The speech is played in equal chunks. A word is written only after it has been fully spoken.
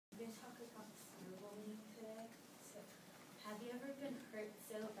hurt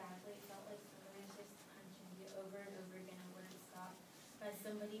so badly. It felt like somebody was just punching you over and over again and wouldn't stop. By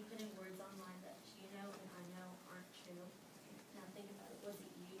somebody putting words online that you know and I know aren't true. Now think about it. Was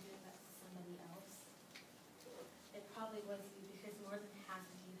it you doing that to somebody else? It probably was you, because more than half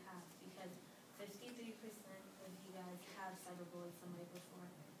of you have. Because 53% of you guys have cyberbullied somebody before.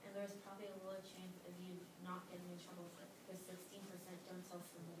 And there's probably a low chance of you not getting in trouble for it, because 16% don't tell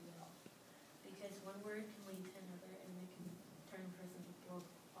somebody at all. Because one word can lead to another, and it can turn a person's world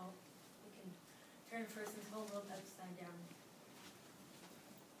whole world upside down.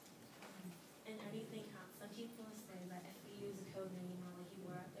 And anything counts. Some people say that if you use a code name or like you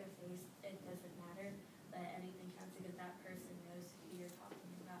wear out their face, it doesn't matter. But anything counts because that person knows who you're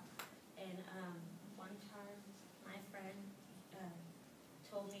talking about. And one time, my friend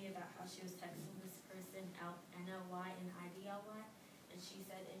told me about how she was texting this person out NLY and IDLY, and she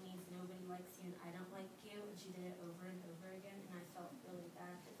said it means nobody likes you and I don't like you, and she did it over and over again, and I felt really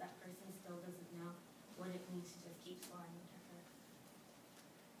bad because that person still doesn't know what it means to just keep lying to her.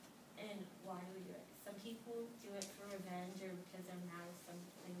 And why do we do it? Some people do it for revenge or because they're mad at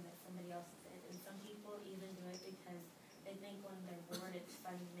something that somebody else did, and some people even do it because they think when they're bored it's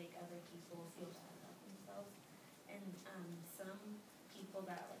fun to make other people feel bad about themselves. And some people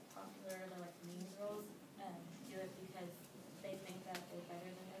that are like popular, they're like mean girls, do it because they think that they're better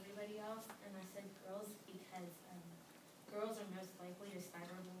than everybody else. And I said girls because girls are most likely to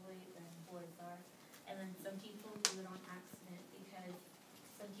cyberbully than boys are. And then some people do it on accident because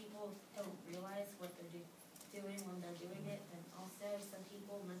some people don't realize what they're doing when they're doing it. And also some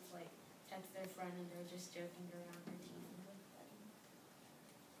people must like text their friend and they're just joking around or teasing with them.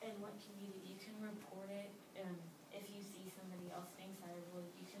 And what can you do? You can report it. If you see somebody else being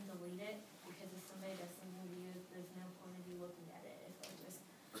cyberbullied, you can delete it, because if somebody does something to you, there's no point of you looking at it. It'll just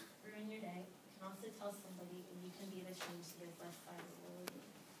ruin your day. You can also tell somebody, and you can be the change to get less cyberbullied.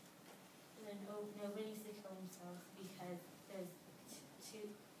 And then nobody needs to kill themselves, because there's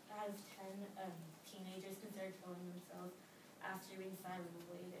out of 10 teenagers consider killing themselves after being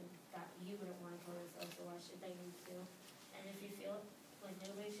cyberbullied, and that you wouldn't want to kill yourself, so why should they need to? And if you feel like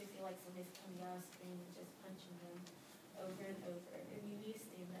nobody should feel like somebody's coming out of screen and just punching them over and over, and you need to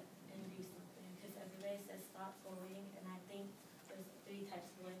stand up and do something, because everybody says stop bullying, and I think there's 3 types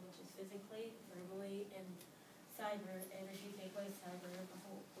of bullying, which is physically, verbally, and cyber. And if you take away cyber, the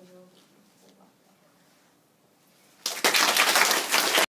whole world